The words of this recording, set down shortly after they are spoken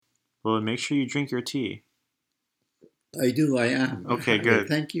Well, make sure you drink your tea. I do. I am. Okay, good.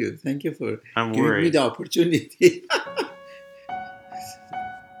 Thank you. Thank you for I'm giving me worried. the opportunity.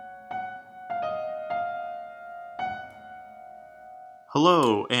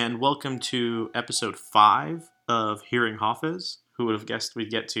 Hello, and welcome to episode 5 of Hearing Hafiz. Who would have guessed we'd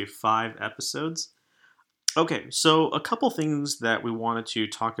get to 5 episodes? Okay, so a couple things that we wanted to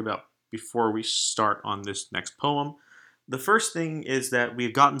talk about before we start on this next poem. The first thing is that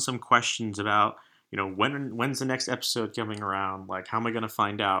we've gotten some questions about, when's the next episode coming around? Like, how am I going to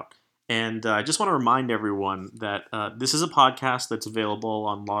find out? And I just want to remind everyone that this is a podcast that's available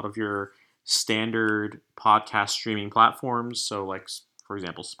on a lot of your standard podcast streaming platforms. So, like, for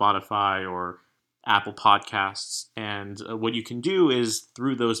example, Spotify or Apple Podcasts. And what you can do is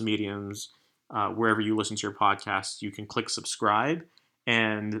through those mediums, wherever you listen to your podcasts, you can click subscribe.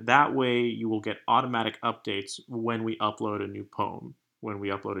 And that way you will get automatic updates when we upload a new poem, when we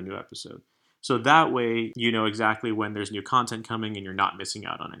upload a new episode. So that way you know exactly when there's new content coming and you're not missing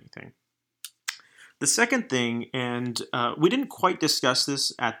out on anything. The second thing, and we didn't quite discuss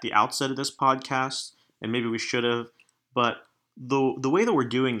this at the outset of this podcast, and maybe we should have, but the way that we're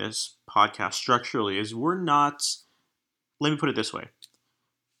doing this podcast structurally is we're not, let me put it this way.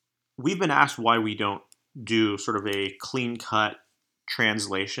 We've been asked why we don't do sort of a clean cut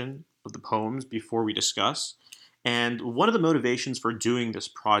translation of the poems before we discuss. And one of the motivations for doing this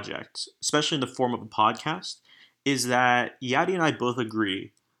project, especially in the form of a podcast, is that Yadi and I both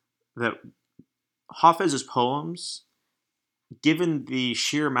agree that Hafez's poems, given the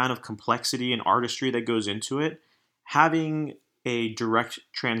sheer amount of complexity and artistry that goes into it, having a direct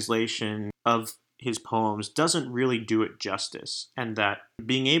translation of his poems doesn't really do it justice. And that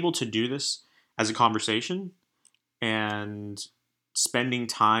being able to do this as a conversation and spending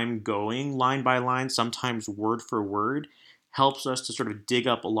time going line by line, sometimes word for word, helps us to sort of dig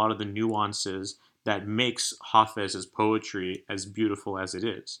up a lot of the nuances that makes Hafez's poetry as beautiful as it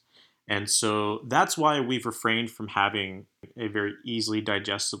is. And so that's why we've refrained from having a very easily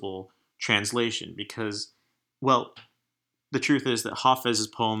digestible translation because, well, the truth is that Hafez's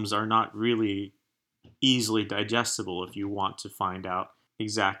poems are not really easily digestible if you want to find out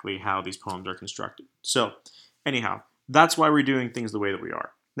exactly how these poems are constructed. So, anyhow, that's why we're doing things the way that we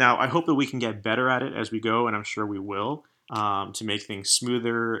are. Now, I hope that we can get better at it as we go, and I'm sure we will, to make things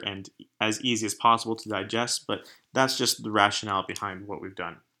smoother and as easy as possible to digest, but that's just the rationale behind what we've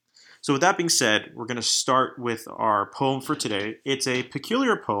done. So, with that being said, we're going to start with our poem for today. It's a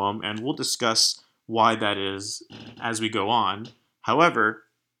peculiar poem, and we'll discuss why that is as we go on. However,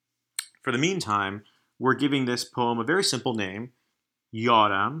 for the meantime, we're giving this poem a very simple name,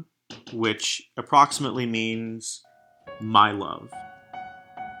 Yaram, which approximately means my love.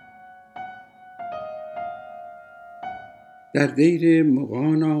 در دیر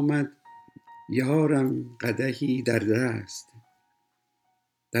مغان آمد یارم قدحی در دست.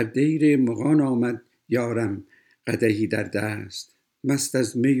 در دیر مغان آمد یارم قدحی در دست. مست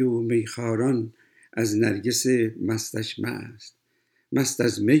از می و میخواران از نرگس مستش مست. مست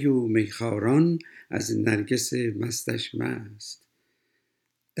از می و میخواران از نرگس مستش مست.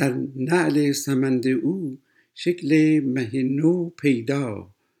 در نعل سمند او شکل مه نو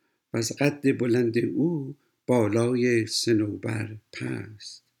پیدا و از قد بلند او بالای صنوبر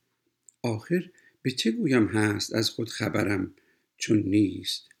پست. آخر به چه گویم هست از خود خبرم چون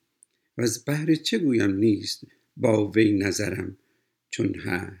نیست و از بهر چه گویم نیست با وی نظرم چون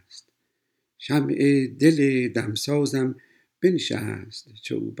هست. شمع دل دمسازم بنشست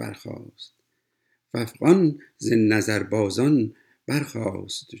چو او برخاست و افغان ز نظربازان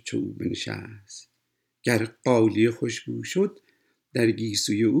برخاست چو او بنشست. گر غالیه خوشبو شد در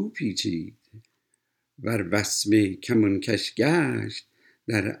گیسوی او پیچید ور وسمه کمانکش گشت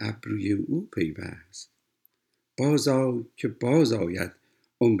در ابروی او پیوست. بازآ که باز آید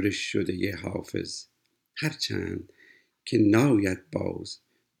عمر شده حافظ هرچند که ناید باز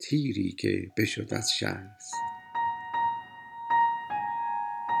تیری که بشد از شست.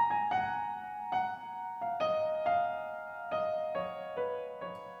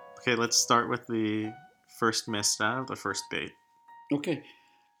 Okay, let's start with the first mishnah, the first bait. Okay.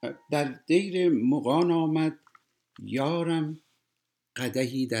 در دیر مغان آمد یارم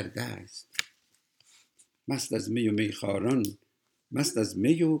قدحی در دست. مست از می و میخواران مست از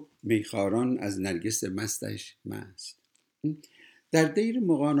می و میخواران از نرگس مستش مست. در دیر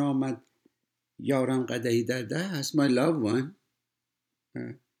مغان آمد یارم قدحی در دست. My loved one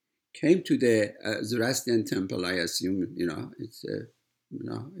came to the Zoroastrian temple. I assume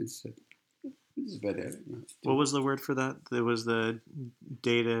it's better. What was the word for that? There was the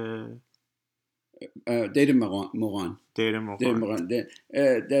data. Deir Moran. Deir Deir Moran. Moran.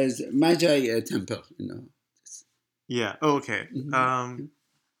 There's Magi temple, Yeah. Oh, okay. Mhm.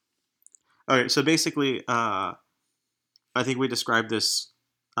 Okay. So basically, I think we described this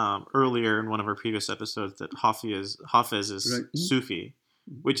earlier in one of our previous episodes that Hafiz is Right. Sufi,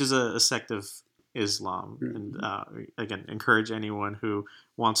 which is a sect of Islam, and again, encourage anyone who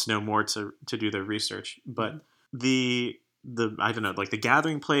wants to know more to do their research. But the I don't know, like the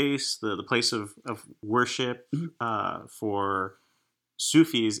gathering place, the place of worship Mhm. for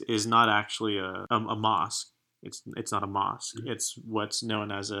Sufis is not actually a mosque. It's not a mosque. It's what's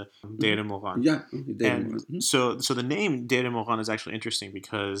known as a Deir Moran. Yeah, Deir And Moran. Mhm. so the name Deir Moran is actually interesting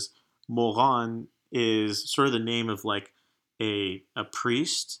because Moran is sort of the name of like a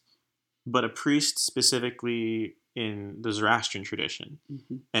priest, but a priest specifically in the Zoroastrian tradition.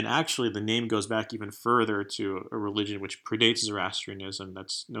 Mhm. And actually, the name goes back even further to a religion which predates Zoroastrianism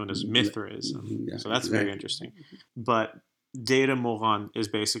that's known as Mithraism. Yeah, So that's very exactly. interesting. But Deir Moran is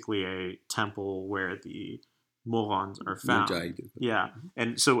basically a temple where the Morans are found. Magi. Yeah.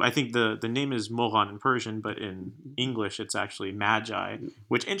 And so I think the name is Moran in Persian, but in Mhm. English it's actually Magi,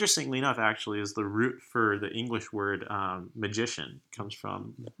 which interestingly enough actually is the root for the English word magician. It comes from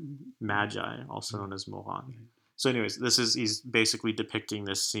Magi, also known as Mohan. So, anyways, he's basically depicting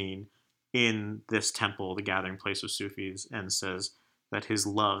this scene in this temple, the gathering place of Sufis, and says that his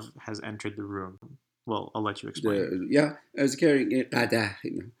love has entered the room. Well, I'll let you explain. Yeah, I was carrying a qadah,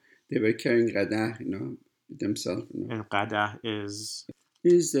 They were carrying qadah, themselves, And Qadah is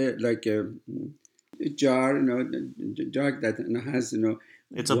It's like a jar, a jar that has,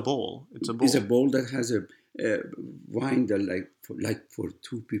 it's a bowl. It's a is a bowl. bowl that has a wine that like for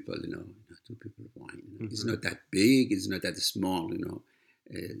two people, two people wine. It's not that big. It's not that small.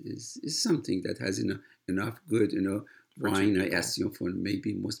 It's something that has enough good, For two wine. I people. assume for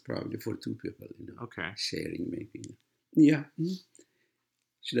maybe most probably for two people. Okay. Sharing maybe. Yeah.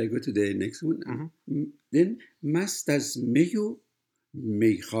 Should I go to the next one? Then mast از می و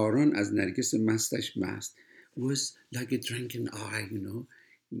میخواران از نرگس مستش مست was like a drunken eye,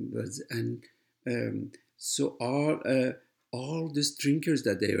 and so all these drinkers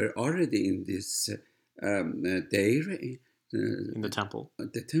that they were already in this there In the temple.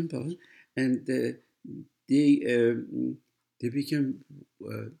 the temple, and they they became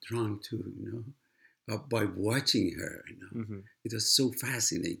drunk too, by watching her. It was so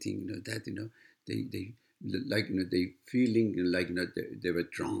fascinating, that they like they feeling like they were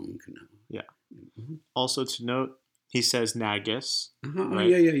drunk. Yeah. Also to note, he says Nagus, right?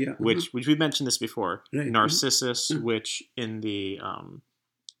 Yeah. Which we mentioned this before. Right. Narcissus, which in the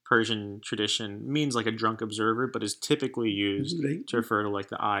Persian tradition means like a drunk observer, but is typically used Right. to refer to like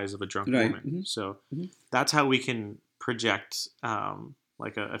the eyes of a drunk Right. woman. So that's how we can project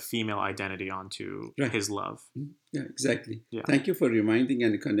like a female identity onto Right. his love. Yeah, exactly. Yeah. Thank you for reminding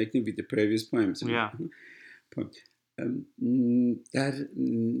and connecting with the previous poems. Yeah. در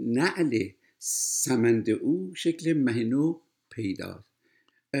نعل سمند او شکل مهنو پیداست.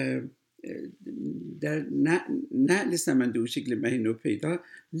 در نعل سمند او شکل مهنو پیدا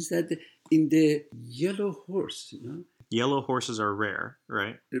means that in the yellow horse, Yellow horses are rare,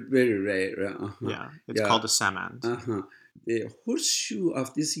 right? very rare. Yeah, it's called a samand. The horseshoe of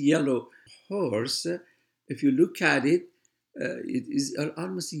this yellow horse, if you look at it, it is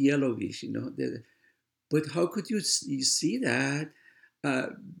almost yellowish, but how could you see that?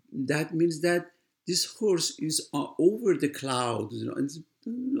 That means that this horse is over the clouds,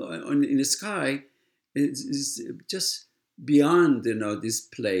 in the sky. It's just beyond, this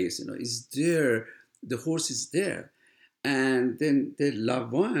place. It's there. The horse is there, and then the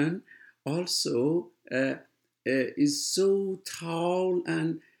Lavan also is so tall and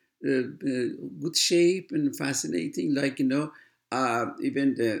good shape and fascinating. Like even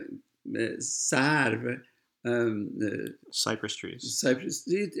the sarv, Cypress trees. Cypress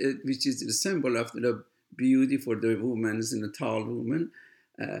tree, which is the symbol of the beauty for the woman, tall woman.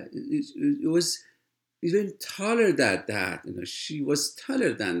 It was even taller than that. She was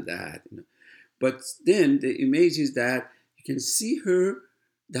taller than that. But then the image is that you can see her,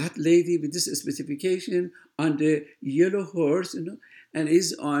 that lady with this specification, on the yellow horse, and is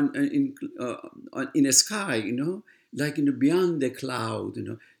in a sky, like beyond the cloud,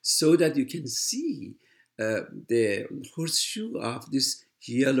 so that you can see the horseshoe of this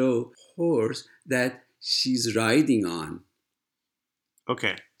yellow horse that she's riding on.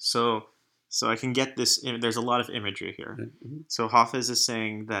 Okay, so I can get this. There's a lot of imagery here. So Hafiz is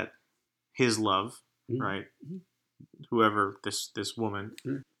saying that his love, right? Whoever this woman,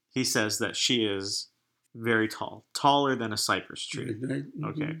 he says that she is very tall, taller than a cypress tree. Right.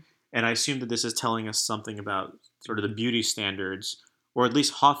 Okay, And I assume that this is telling us something about sort of the beauty standards, or at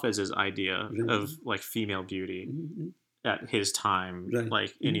least Hafez's idea Right. of like female beauty Mm-hmm. at his time, Right.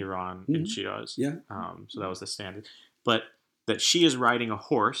 like in Mhm. Iran, in Mhm. Shiraz. Yeah. So that was the standard. But that she is riding a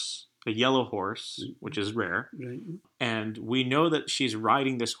horse, a yellow horse, which is rare. Right. And we know that she's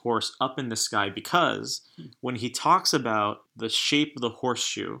riding this horse up in the sky because when he talks about the shape of the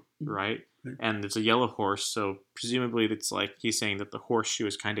horseshoe, right? Right. And it's a yellow horse, so presumably it's like he's saying that the horseshoe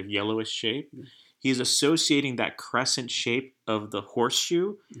is kind of yellowish shape. He's associating that crescent shape of the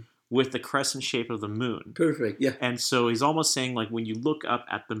horseshoe with the crescent shape of the moon. Perfect. Yeah. And so he's almost saying, like, when you look up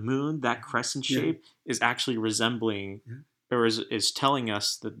at the moon, that crescent Yeah. shape is actually resembling, or is telling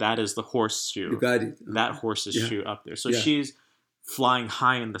us that that is the horseshoe. You got it. That horse's Yeah. shoe up there. So Yeah. she's flying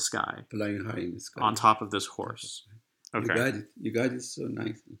high in the sky Flying high in the sky. on top of this horse. Okay. You got it. You got it so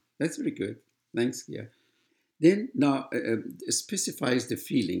nicely. That's very good. Thanks. Yeah. Then now specifies the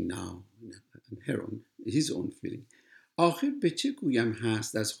feeling now. Her own, his own feeling. آخر به چه گویم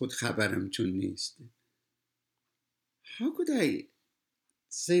هست از خود خبرم چون نیست. How could I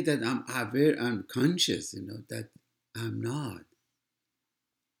say that I'm aware, I'm conscious, that I'm not?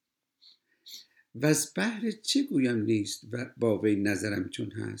 و از بحر چه گویم نیست و با وی نظرم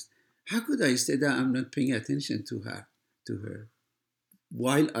چون هست. How could I say that I'm not paying attention to her?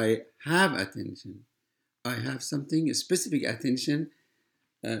 While I have attention, I have something, a specific attention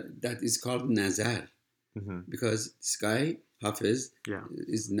that is called nazar. Because this guy, Hafiz,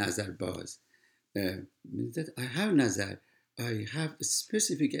 is nazar baz. Means that I have nazar. I have a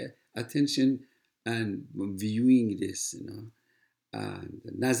specific attention and viewing this, And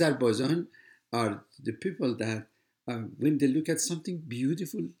nazar bazan are the people that when they look at something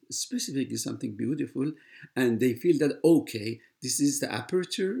beautiful, specifically something beautiful, and they feel that, okay, this is the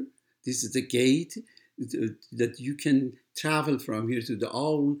aperture, this is the gate, that you can travel from here to the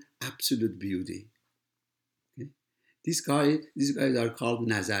all absolute beauty. Okay? These guys are called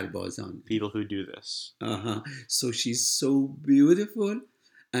nazar bazan. People who do this. So she's so beautiful,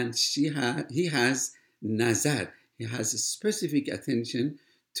 and he has nazar. He has a specific attention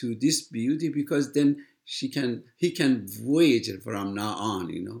to this beauty, because then he can voyage from now on,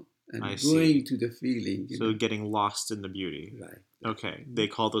 and going to the feeling. So getting lost in the beauty. Right. Okay. They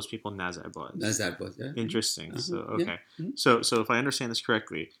call those people nazar baz. Nazar baz, yeah. Interesting. So okay. Yeah. So if I understand this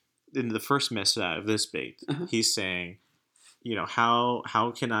correctly, in the first misra of this bait, he's saying,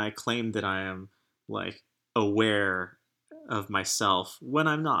 how can I claim that I am like aware of myself when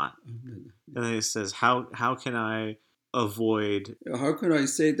I'm not? And then he says, how can I avoid? How can I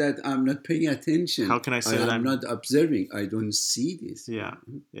say that I'm not paying attention? How can I say that I'm not observing? I don't see this. Yeah.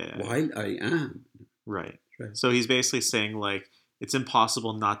 While I am. Right. So he's basically saying, like, it's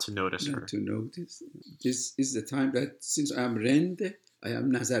impossible not to notice her. To notice. This is the time that since I'm Rend, I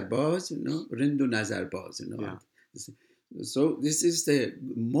am Nazar Baz, Rendu Nazar Baz, Yeah. So this is the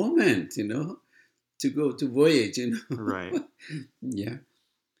moment, to go to voyage, Right. Yeah.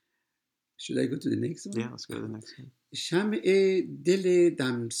 Should I go to the next one? Yeah, let's go to the next one. شمع دل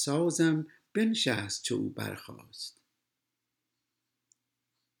دمسازم بنشست چو او برخاست.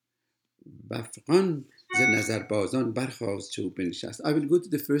 وفقان ز نظر بازان برخاست چو او بنشست. I will go to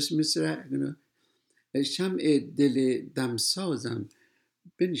the first misra, شمع دل دمسازم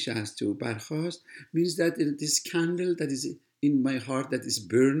بنشست چو او برخاست means that this candle that is in my heart that is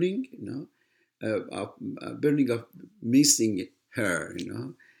burning, burning of missing her,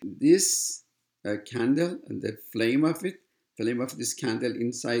 This candle and the flame of this candle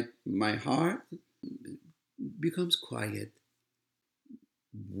inside my heart becomes quiet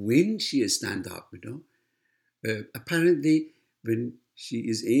when she stands up, apparently when she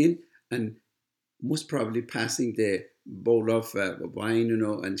is in and most probably passing the bowl of wine,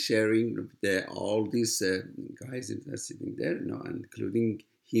 and sharing all these guys that are sitting there, including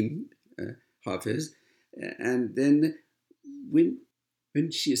him, Hafiz, and then when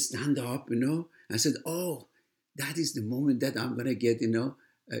she stand up, I said, oh, that is the moment that I'm going to get,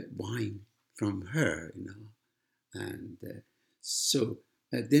 wine from her, And so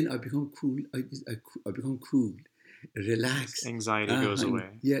then I become cool. I become cool, relaxed. Anxiety goes away.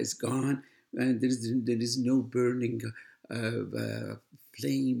 Yeah, it's gone. And there is no burning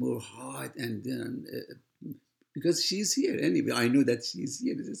flame or heart. And because she's here anyway. I know that she's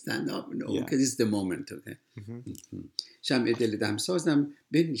here to stand up, because it's the moment, okay? شمع دل دمسازم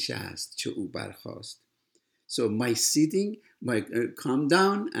بنشست چو او برخاست. So my sitting, my calm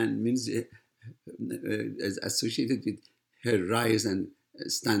down, and means is associated with her rise and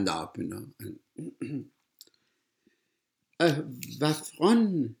stand up,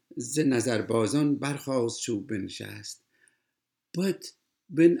 وفقان ز نظر بازان برخاست چو بنشست. But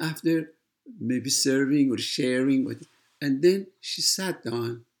when after maybe serving or sharing, and then she sat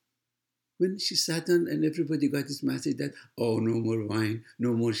down. When she sat down, and everybody got this message that, oh, no more wine,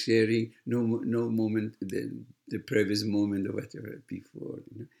 no more sharing, no moment, the previous moment or whatever before.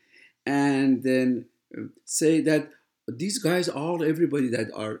 And then say that these guys, everybody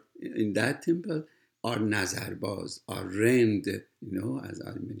that are in that temple are Nazarbaz, are rend, as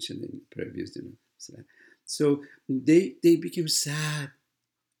I mentioned in previous, So they became sad.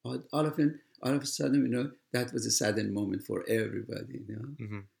 All of a sudden, that was a sudden moment for everybody.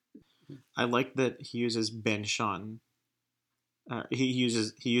 Mm-hmm. I like that he uses Ben Shon. He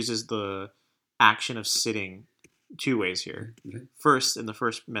uses the action of sitting two ways here. Right. First, in the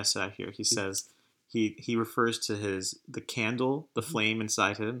first message here, he says he refers to the candle, the flame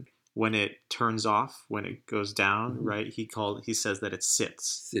inside him, when it turns off, when it goes down, Mhm. right? He says that it sits.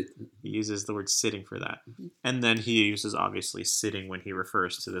 Sit. He uses the word sitting for that, Mhm. and then he uses obviously sitting when he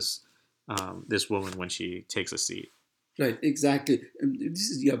refers to this woman when she takes a seat. Right, exactly. This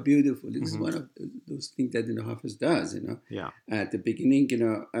is beautiful. This is Mhm. one of those things that Hafiz does. Yeah. At the beginning,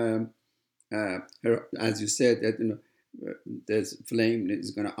 as you said, that there's flame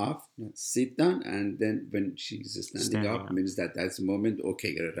is gonna off, sit down, and then when she's standing up, up. means that's the moment.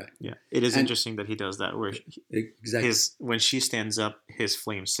 Okay, right. Yeah, it is And- interesting that he does that. Where Exactly. when she stands up, his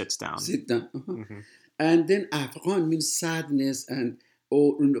flame sits down. Sit down. Mhm. And then Afghan means sadness, and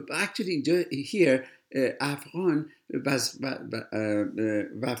actually here Afghan was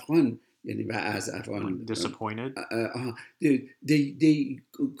Afghan, as Afghan, Like disappointed. they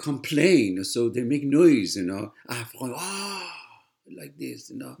complain, so they make noise, Afghan, like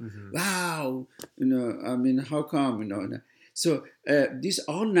this, Mhm. wow, I mean, how come, So these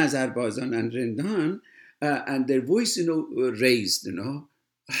all Nazarbazan and Rendan, and their voice, raised,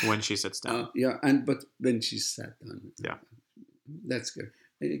 When she sits down. but when she sat down. Yeah. That's good.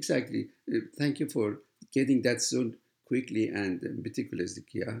 Exactly. Thank you for getting that so quickly and meticulously,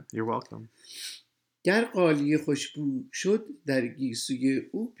 Kia. You're welcome. گر قالی خوشبو شد در گیسوی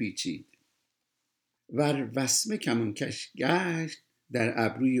او پیچید ور وسمه کمانکش گشت در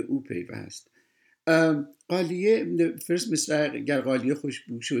ابروی او پیوست. قالیه first مثل گر قالیه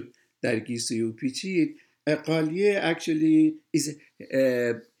خوشبو شد در گیسوی او پیچید. قالیه actually is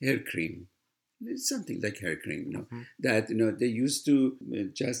hair cream. It's something like hair cream, Mhm. that they used to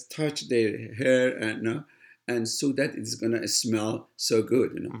just touch their hair, and so that it's gonna smell so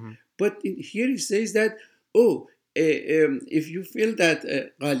good, Mhm. But here he says that, if you feel that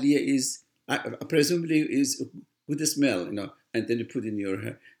qalia is presumably is good smell, and then you put in your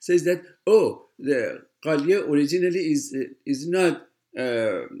hair, says that, the qalia originally is not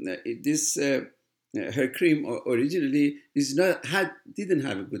this hair cream originally didn't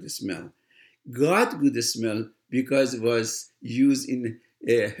have a good smell. Got good smell because it was used in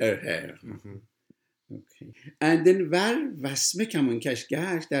her hair. Mhm. Okay. And then ور وسمه کمانکش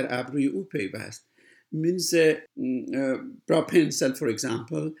گشت در ابروی او پیوست means brow pencil, for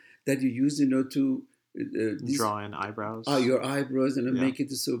example, that you use, to Draw in eyebrows. Your eyebrows, Yeah. make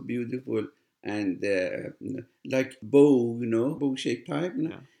it so beautiful, and like bow, bow shaped type,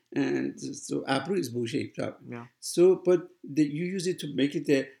 Yeah. and so eyebrow is bow shaped type. Yeah. So, but you use it to make it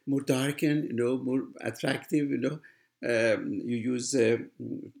more darkened, more attractive, you use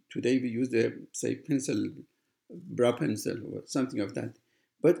today we use the say pencil, brow pencil or something of that.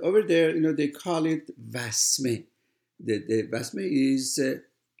 But over there, they call it vasme. The vasme is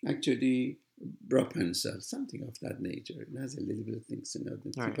actually brow pencil, something of that nature. It has a little bit of things, the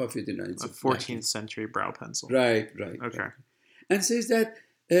tip Right. of it, it's A 14th century brow pencil. Right. Okay. Right. And says that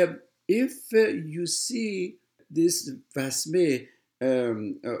if you see this vasme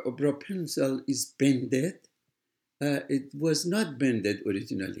brow pencil is bended, it was not bended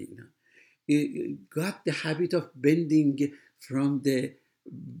originally. It got the habit of bending from the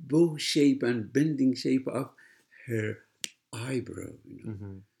bow shape and bending shape of her eyebrow.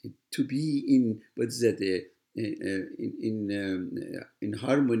 Mhm. To be in what's that? In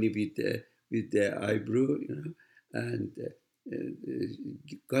harmony with the eyebrow, and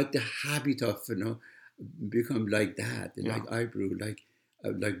got the habit of become like that, Yeah. like eyebrow,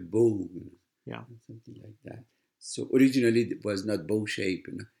 like bow, Yeah. something like that. So originally it was not bow shape,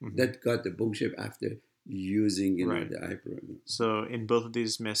 Mhm. that got the bow shape after using Right. the eyebrow. So in both of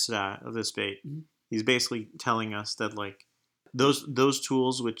these misra of this bait, Mhm. he's basically telling us that like those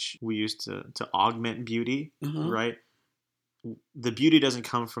tools which we use to augment beauty, Uh-huh. right? The beauty doesn't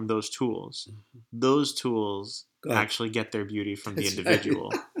come from those tools. Those tools God. actually get their beauty from the That's individual.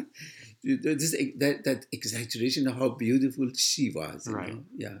 That exaggeration of how beautiful she was. Right.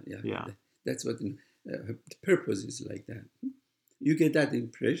 Yeah. Yeah. That's what her purpose is like that. You get that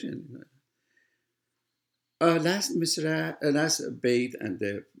impression. Last bait and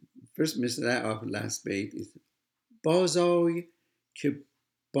the first misra of last bait is بازای که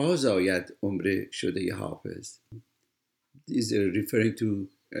باز آید عمر شده حافظ. Is referring to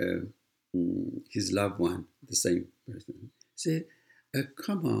his loved one, the same person. Say,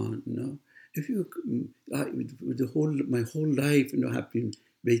 come on, if you, my whole life, have been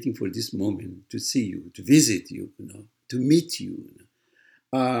waiting for this moment to see you, to visit you, to meet you.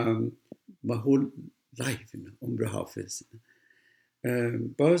 My whole life, عمر حافظ.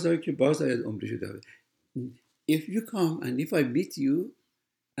 باز آید عمر شده. If you come and if I meet you,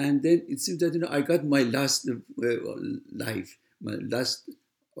 and then it seems that I got my last life, my last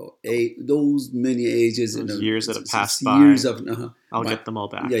those many ages, those years that have passed years by. Of I'll get them all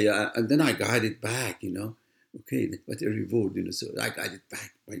back. Yeah, and then I got it back. Okay, what a reward, so I got it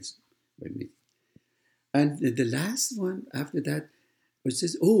back by me. And the last one after that, which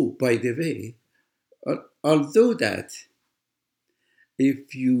says, oh, by the way, although that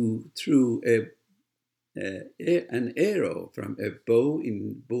if you threw an arrow from a bow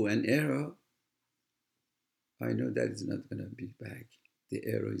and arrow, I know that it's not going to be back. The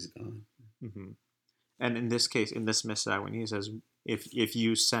arrow is gone. Mm-hmm. And in this case, in this misra, when he says, if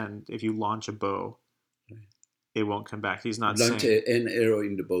you launch a bow, right, it won't come back. He's not launch saying an arrow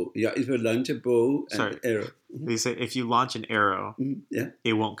in the bow. Yeah, if you launch a bow and arrow. Mm-hmm. He say if you launch an arrow,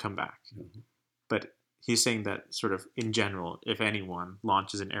 it won't come back. Mm-hmm. But he's saying that sort of in general, if anyone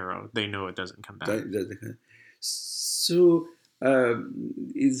launches an arrow, they know it doesn't come back. So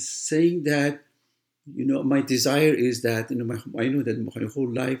is saying that, my desire is that, I know that my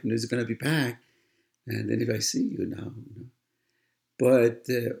whole life is going to be back, and then if I see you now, but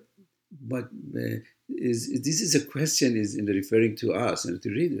this is a question is in referring to us and to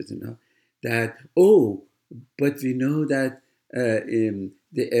readers, that but we know that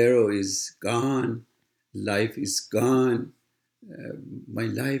the arrow is gone, life is gone, my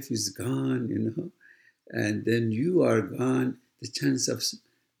life is gone, and then you are gone. The chance of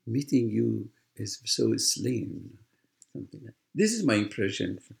meeting you is so slim, something like that. This is my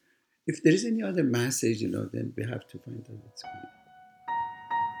impression. If there is any other message, then we have to find out what's going on.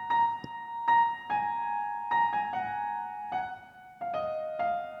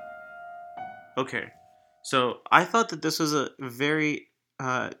 Okay, so I thought that this was a very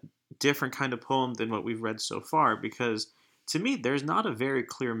different kind of poem than what we've read so far, because to me, there's not a very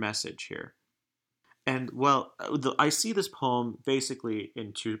clear message here. And, well, I see this poem basically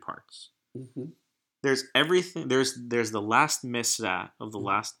in two parts. Mm-hmm. There's everything. There's the last misra of the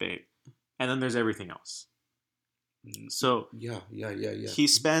last bait, and then there's everything else. So yeah. He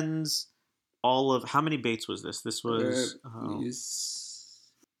spends all of how many baits was this? This was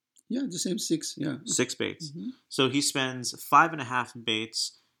the same 6. Yeah, 6 baits. Mm-hmm. So he spends 5.5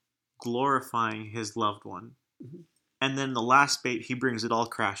 baits glorifying his loved one, mm-hmm, and then the last bait he brings it all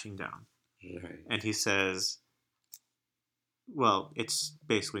crashing down. Right. And he says, well, it's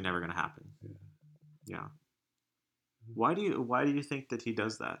basically never going to happen. Yeah. Why do you think that he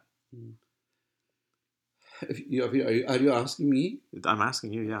does that? Are you asking me? I'm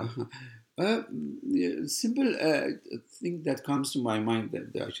asking you, yeah. Simple thing that comes to my mind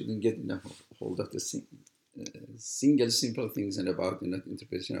that I shouldn't get in the hold of the single simple things and about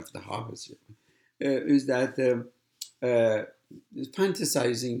interpretation of the harvest is that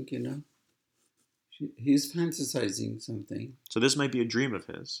fantasizing, he's fantasizing something. So this might be a dream of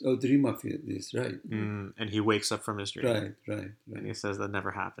his. Oh, dream of his, right. And he wakes up from his dream. Right. And he says that never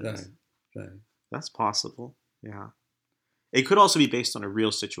happens. Right. That's possible, yeah. It could also be based on a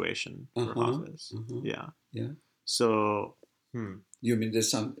real situation for Hafiz. Yeah. So, You mean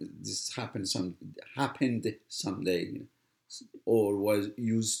this happened someday, or was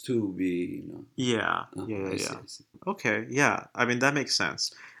used to be, Yeah. I see. Okay, yeah. I mean, that makes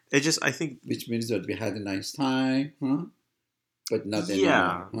sense. I think... Which means that we had a nice time, but not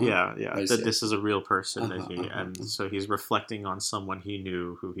anymore. Yeah. That this is a real person, so he's reflecting on someone he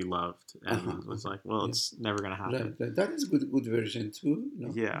knew who he loved, and was like, well, it's never going to happen. Right. That is a good version too.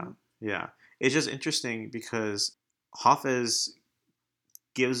 Yeah. It's just interesting because Hafiz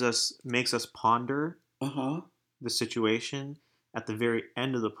makes us ponder the situation at the very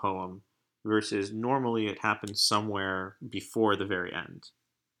end of the poem, versus normally it happens somewhere before the very end.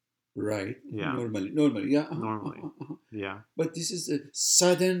 Right. Yeah. Normally. Yeah. Normally. Yeah. But this is a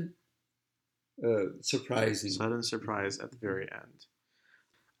sudden, surprising. Sudden surprise at the very end.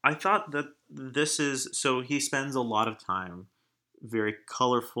 I thought that this is... So he spends a lot of time, very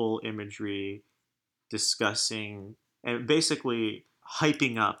colorful imagery, discussing and basically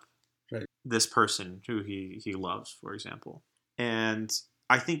hyping up this person who he loves, for example. And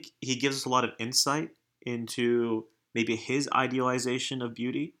I think he gives us a lot of insight into maybe his idealization of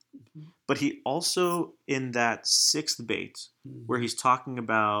beauty. But he also, in that sixth bait, where he's talking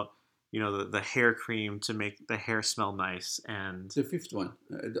about, the hair cream to make the hair smell nice, and The fifth one.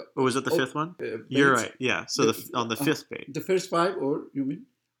 was it the fifth one? You're Baits. right. Yeah. So on the fifth bait. The first five, or you mean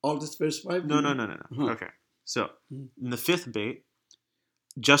all the first five? No. Uh-huh. Okay. So in the fifth bait,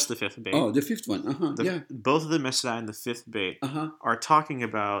 just the fifth bait. Oh, the fifth one. Both of the Messiah and the fifth bait are talking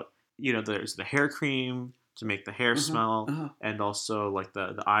about, there's the hair cream to make the hair smell, and also like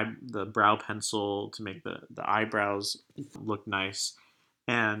the brow pencil to make the eyebrows look nice.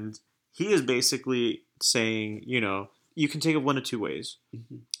 And he is basically saying, you can take it one of two ways.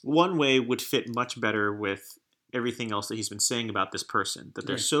 One way would fit much better with everything else that he's been saying about this person, that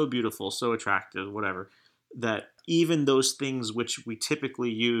they're so beautiful, so attractive, whatever, that even those things which we typically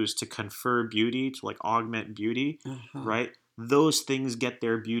use to confer beauty, to like augment beauty, right? Those things get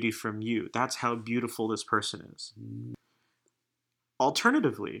their beauty from you. That's how beautiful this person is.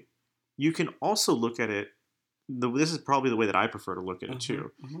 Alternatively, you can also look at it, this is probably the way that I prefer to look at it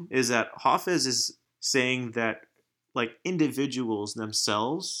too, is that Hafez is saying that like individuals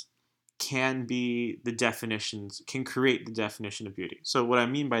themselves can be the definitions, can create the definition of beauty. So what I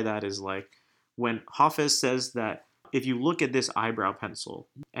mean by that is like when Hafez says that if you look at this eyebrow pencil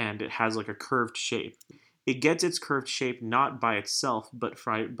and it has like a curved shape, it gets its curved shape not by itself, but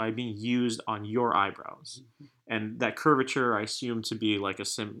by being used on your eyebrows. And that curvature, I assume to be like a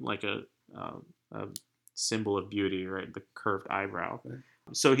symbol of beauty, right? The curved eyebrow.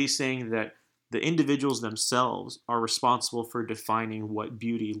 So he's saying that the individuals themselves are responsible for defining what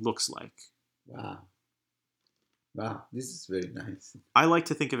beauty looks like. Wow, this is very nice. I like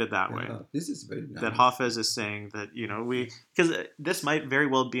to think of it that way. This is very nice. That Hafez is saying that, because this might very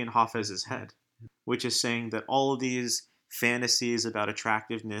well be in Hafez's head, which is saying that all of these fantasies about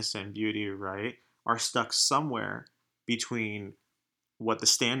attractiveness and beauty, right, are stuck somewhere between what the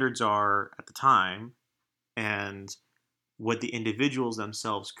standards are at the time and what the individuals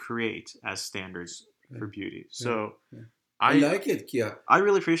themselves create as standards for beauty. So I like it, Kia. I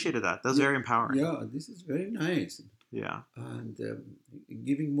really appreciated that. That's very empowering. Yeah, this is very nice. Yeah. And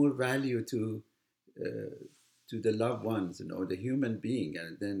giving more value to the loved ones, the human being,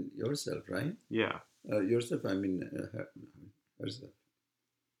 and then yourself, right? Yeah. Yourself, I mean, herself.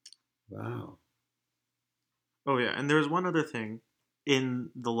 Wow. Oh, yeah. And there's one other thing in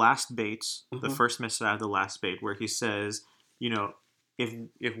the last baits, the first message out of the last bait, where he says,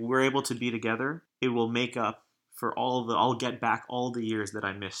 if we're able to be together, it will make up for I'll get back all the years that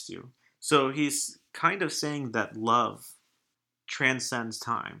I missed you. So he's kind of saying that love transcends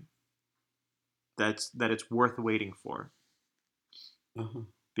time. That it's worth waiting for.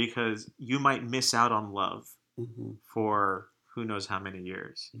 Because you might miss out on love for who knows how many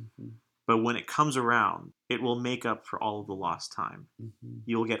years. But when it comes around, it will make up for all of the lost time.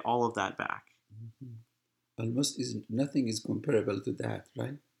 You'll get all of that back. Almost nothing is comparable to that,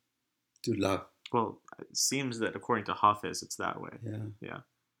 right? To love. Well, it seems that according to Hafez, it's that way. Yeah.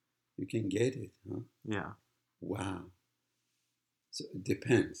 You can get it, huh? Yeah. Wow. So it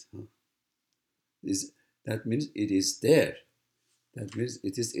depends, huh? That means it is there. That means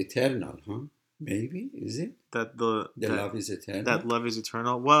it is eternal, huh? Maybe, is it? That love is eternal. That love is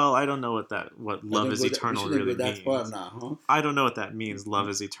eternal. Well, I don't know what love is eternal really means. Far now, huh? I don't know what that means. Love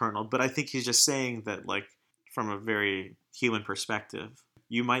is eternal, but I think he's just saying that, like, from a very human perspective,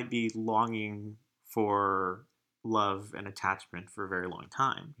 you might be longing for love and attachment for a very long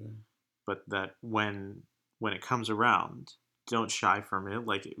time, but that when it comes around, don't shy from it.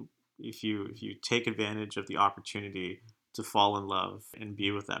 Like, if you take advantage of the opportunity to fall in love and be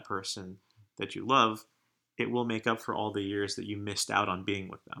with that person that you love, it will make up for all the years that you missed out on being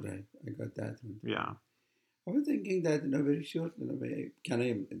with them. Right, I got that one. Yeah. I was thinking that, very short, can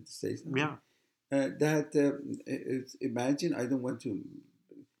I say something? Yeah. Imagine, I don't want to,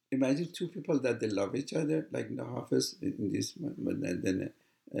 imagine two people that they love each other, like in the office, in this, and then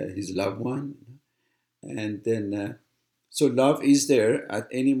his loved one. And then, so love is there at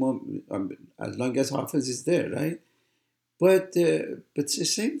any moment, as long as Hafiz is there, right? But the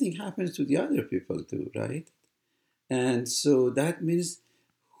same thing happens to the other people too, right? And so that means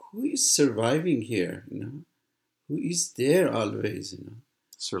who is surviving here, Who is there always,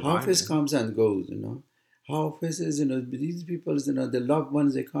 Surviving. Hafiz comes and goes, Hafiz is, these people, the loved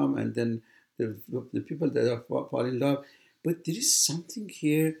ones, they come, and then the people that fall in love. But there is something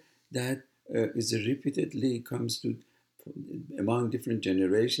here that is repeatedly comes to among different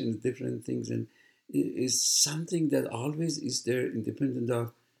generations, different things, and is something that always is there, independent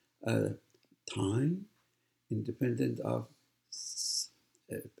of time, independent of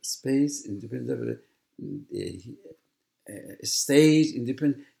space, independent stage,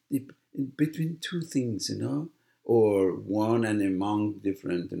 independent between two things, or one and among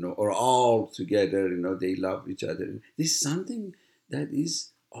different, or all together, they love each other. This is something that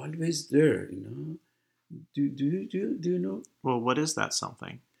is always there, Do you know? Well, what is that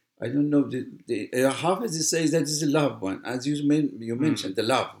something? I don't know. Hafiz says that is a love one, as you mentioned, the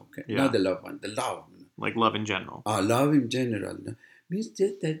love, okay, Yeah. not the love one, the love. Like love in general. Love in general, means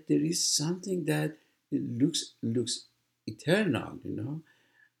that there is something that looks eternal,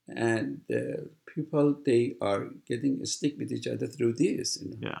 and people, they are getting a stick with each other through this.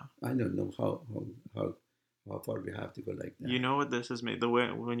 Yeah. I don't know how far we have to go like that. You know what this is made the way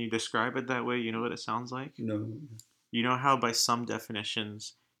when you describe it that way. You know what it sounds like. No. You know how by some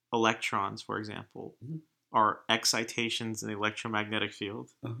definitions, electrons, for example, Mhm. are excitations in the electromagnetic field.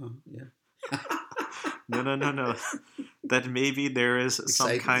 Yeah. No. That maybe there is some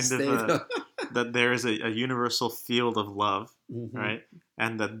Excited kind state. of that there is a universal field of love, Mhm. right?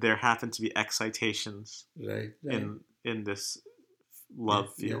 And that there happen to be excitations Right. in this love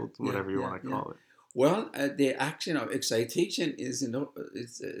Yeah, field, yeah, whatever you yeah, want to yeah. call it. Well, the action of excitation is,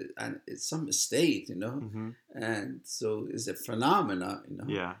 it's some state, Mm-hmm. and so it's a phenomena,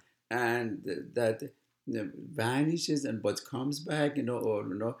 Yeah. and that vanishes and but comes back,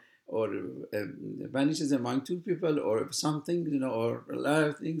 or vanishes among two people or something, or a lot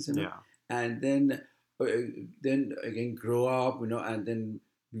of things, Yeah. and uh, then again grow up, and then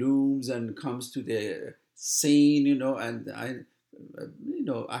blooms and comes to the scene, and I mean,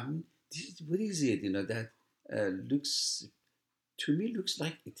 what is it, that looks to me looks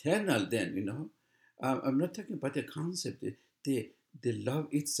like eternal. Then, I'm not talking about the concept, the the love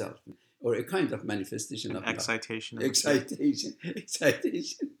itself, or a kind of manifestation An of love. excitation. Excitation.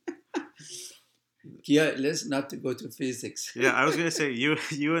 Yeah, let's not to go to physics. Yeah, I was gonna say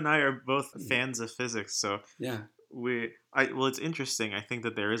you and I are both fans of physics, so Yeah. well, it's interesting. I think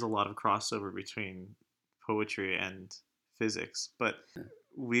that there is a lot of crossover between poetry and physics, but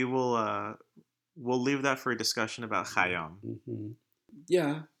we will we'll leave that for a discussion about Khayyam. Hmm.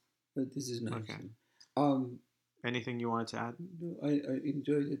 Yeah, but this is nice. Okay. Um, Anything you wanted to add? no, I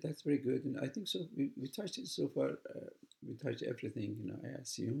enjoyed it. That's very good, and I think so. We touched it so far. We touched everything, I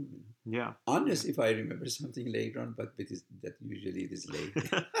assume. Yeah. Unless if I remember something later on, but that usually it is late.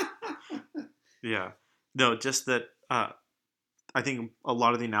 Yeah. No, just that I think a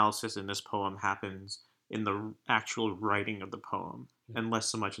lot of the analysis in this poem happens in the actual writing of the poem and less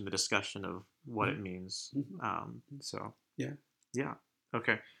so much in the discussion of what it means. So, Yeah. Yeah.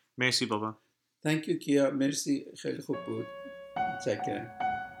 Okay. Merci, Baba. Thank you, Kia. Merci. خیلی خوب بود. متشکرم.